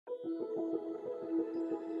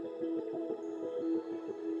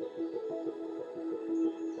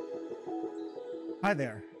Hi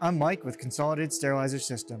there, I'm Mike with Consolidated Sterilizer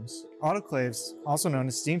Systems. Autoclaves, also known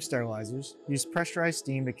as steam sterilizers, use pressurized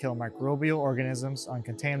steam to kill microbial organisms on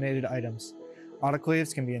contaminated items.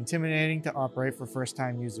 Autoclaves can be intimidating to operate for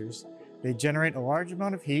first-time users. They generate a large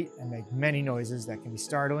amount of heat and make many noises that can be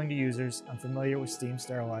startling to users unfamiliar with steam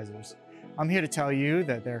sterilizers. I'm here to tell you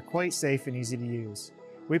that they're quite safe and easy to use.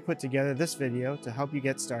 We put together this video to help you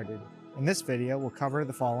get started. In this video, we'll cover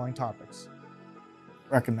the following topics: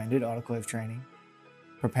 recommended autoclave training,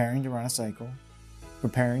 preparing to run a cycle,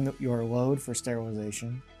 preparing your load for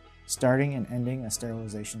sterilization, starting and ending a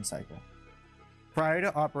sterilization cycle. Prior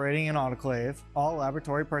to operating an autoclave, all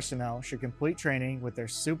laboratory personnel should complete training with their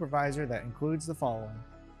supervisor that includes the following: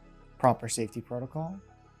 proper safety protocol,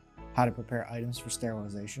 how to prepare items for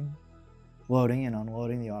sterilization, loading and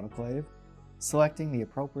unloading the autoclave, selecting the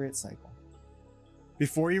appropriate cycle.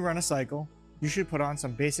 Before you run a cycle, you should put on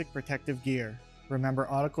some basic protective gear. Remember,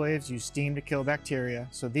 autoclaves use steam to kill bacteria,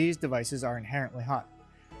 so these devices are inherently hot.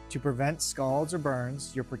 To prevent scalds or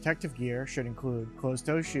burns, your protective gear should include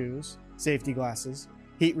closed-toe shoes, safety glasses,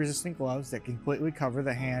 heat-resistant gloves that completely cover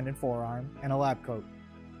the hand and forearm, and a lab coat.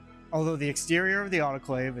 Although the exterior of the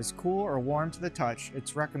autoclave is cool or warm to the touch,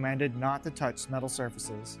 it's recommended not to touch metal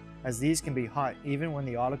surfaces, as these can be hot even when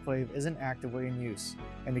the autoclave isn't actively in use,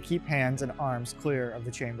 and to keep hands and arms clear of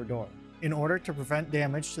the chamber door. In order to prevent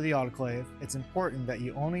damage to the autoclave, it's important that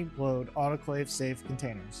you only load autoclave-safe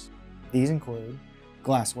containers. These include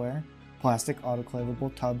glassware, plastic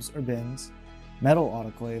autoclavable tubs or bins, metal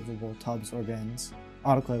autoclavable tubs or bins,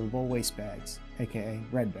 autoclavable waste bags, aka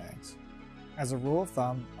red bags. As a rule of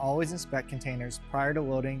thumb, always inspect containers prior to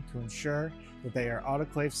loading to ensure that they are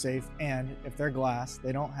autoclave safe and, if they're glass,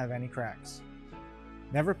 they don't have any cracks.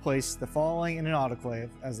 Never place the following in an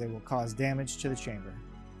autoclave as they will cause damage to the chamber: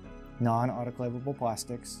 non-autoclavable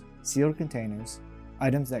plastics, sealed containers,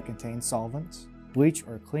 items that contain solvents, bleach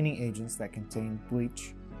or cleaning agents that contain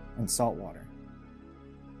bleach, and salt water.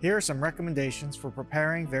 Here are some recommendations for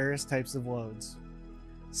preparing various types of loads.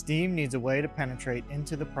 Steam needs a way to penetrate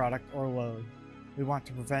into the product or load. We want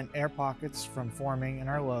to prevent air pockets from forming in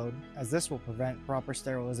our load, as this will prevent proper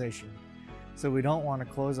sterilization. So we don't want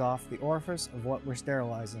to close off the orifice of what we're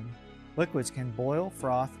sterilizing. Liquids can boil,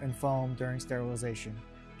 froth, and foam during sterilization.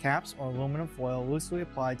 Caps or aluminum foil loosely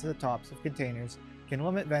applied to the tops of containers can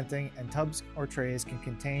limit venting, and tubs or trays can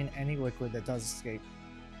contain any liquid that does escape.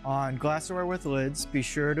 On glassware with lids, be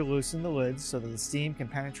sure to loosen the lids so that the steam can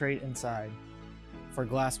penetrate inside. For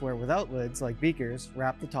glassware without lids, like beakers,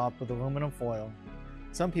 wrap the top with aluminum foil.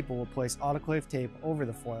 Some people will place autoclave tape over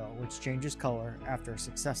the foil, which changes color after a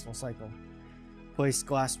successful cycle. Place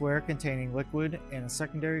glassware containing liquid in a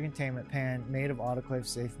secondary containment pan made of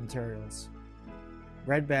autoclave-safe materials.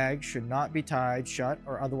 Red bags should not be tied shut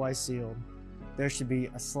or otherwise sealed. There should be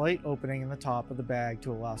a slight opening in the top of the bag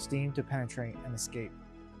to allow steam to penetrate and escape.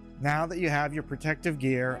 Now that you have your protective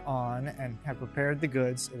gear on and have prepared the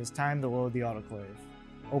goods, it is time to load the autoclave.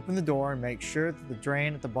 Open the door and make sure that the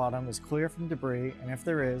drain at the bottom is clear from debris, and if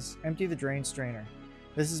there is, empty the drain strainer.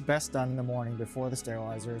 This is best done in the morning before the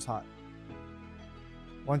sterilizer is hot.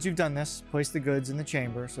 Once you've done this, place the goods in the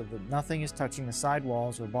chamber so that nothing is touching the side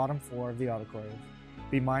walls or bottom floor of the autoclave.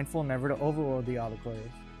 Be mindful never to overload the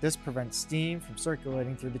autoclave. This prevents steam from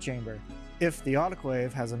circulating through the chamber. If the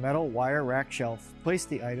autoclave has a metal wire rack shelf, place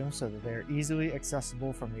the items so that they are easily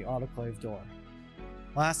accessible from the autoclave door.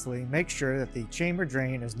 Lastly, make sure that the chamber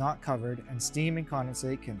drain is not covered and steam and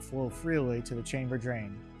condensate can flow freely to the chamber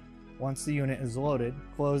drain. Once the unit is loaded,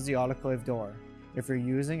 close the autoclave door. If you're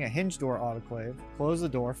using a hinge door autoclave, close the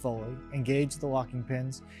door fully, engage the locking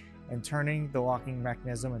pins, and turning the locking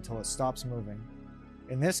mechanism until it stops moving.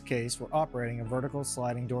 In this case, we're operating a vertical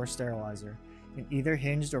sliding door sterilizer. In either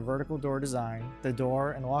hinged or vertical door design, the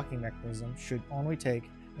door and locking mechanism should only take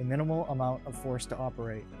a minimal amount of force to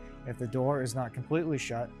operate. If the door is not completely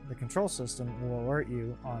shut, the control system will alert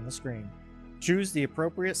you on the screen. Choose the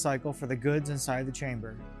appropriate cycle for the goods inside the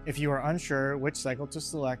chamber. If you are unsure which cycle to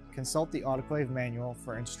select, consult the autoclave manual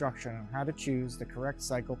for instruction on how to choose the correct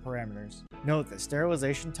cycle parameters. Note that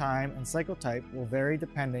sterilization time and cycle type will vary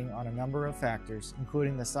depending on a number of factors,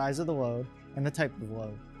 including the size of the load and the type of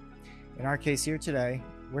load. In our case here today,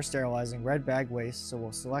 we're sterilizing red bag waste, so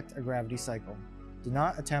we'll select a gravity cycle. Do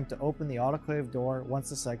not attempt to open the autoclave door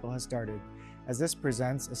once the cycle has started, as this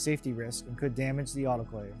presents a safety risk and could damage the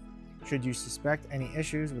autoclave. Should you suspect any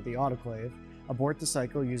issues with the autoclave, abort the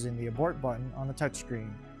cycle using the abort button on the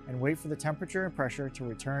touchscreen and wait for the temperature and pressure to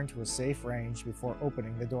return to a safe range before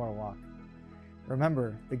opening the door lock.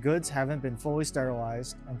 Remember, the goods haven't been fully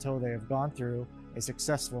sterilized until they have gone through a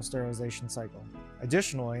successful sterilization cycle.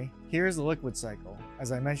 Additionally, here is the liquid cycle.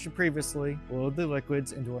 As I mentioned previously, load the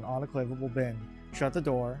liquids into an autoclavable bin, shut the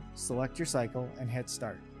door, select your cycle, and hit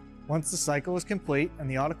start. Once the cycle is complete and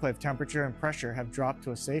the autoclave temperature and pressure have dropped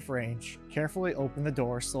to a safe range, carefully open the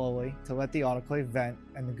door slowly to let the autoclave vent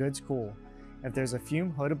and the goods cool. If there's a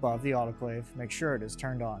fume hood above the autoclave, make sure it is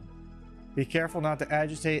turned on. Be careful not to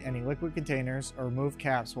agitate any liquid containers or remove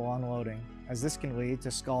caps while unloading, as this can lead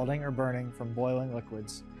to scalding or burning from boiling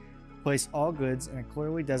liquids. Place all goods in a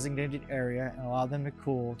clearly designated area and allow them to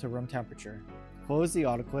cool to room temperature. Close the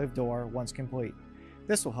autoclave door once complete.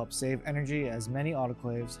 This will help save energy as many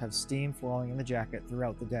autoclaves have steam flowing in the jacket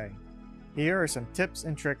throughout the day. Here are some tips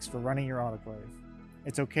and tricks for running your autoclave.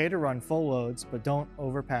 It's okay to run full loads, but don't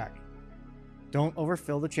overpack. Don't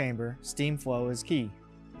overfill the chamber, steam flow is key.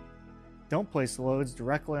 Don't place loads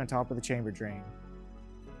directly on top of the chamber drain.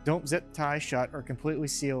 Don't zip tie shut or completely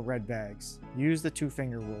seal red bags. Use the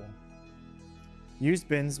 2-finger rule. Use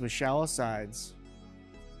bins with shallow sides.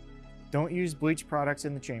 Don't use bleach products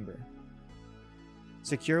in the chamber.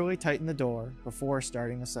 Securely tighten the door before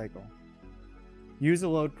starting the cycle. Use a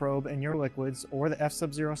load probe in your liquids or the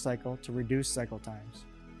F-Sub-Zero cycle to reduce cycle times.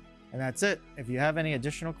 And that's it. If you have any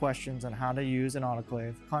additional questions on how to use an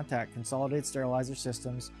autoclave, contact Consolidated Sterilizer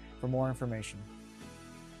Systems for more information.